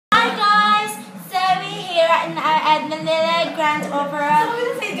right now at Manila Grand Opera.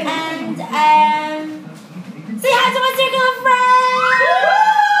 And say hi to my circle of friends!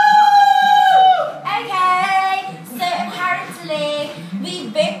 Okay, so apparently we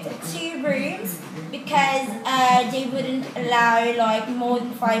booked 2 rooms because they wouldn't allow like more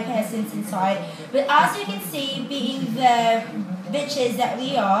than 5 persons inside. But as you can see, being the bitches that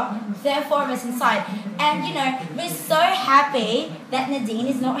we are, there are 4 of us inside. And you know, we're so happy that Nadine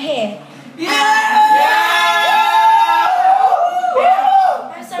is not here. I'm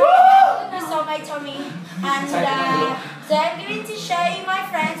sorry, I saw my tummy. And so I'm going to show you my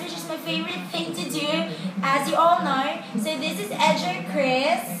friends, which is my favorite thing to do, as you all know. So this is Edger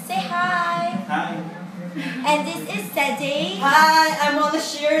Chris. Say hi. Hi. And this is Sadie. Hi, I'm on the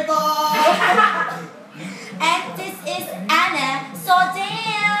sheer dog. And this is Anna. So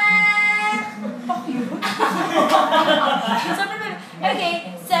damn. Fuck you. Okay,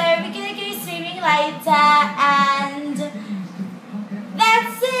 so we're gonna go swimming later, and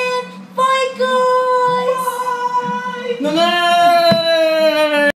that's it. Bye, guys. No, no,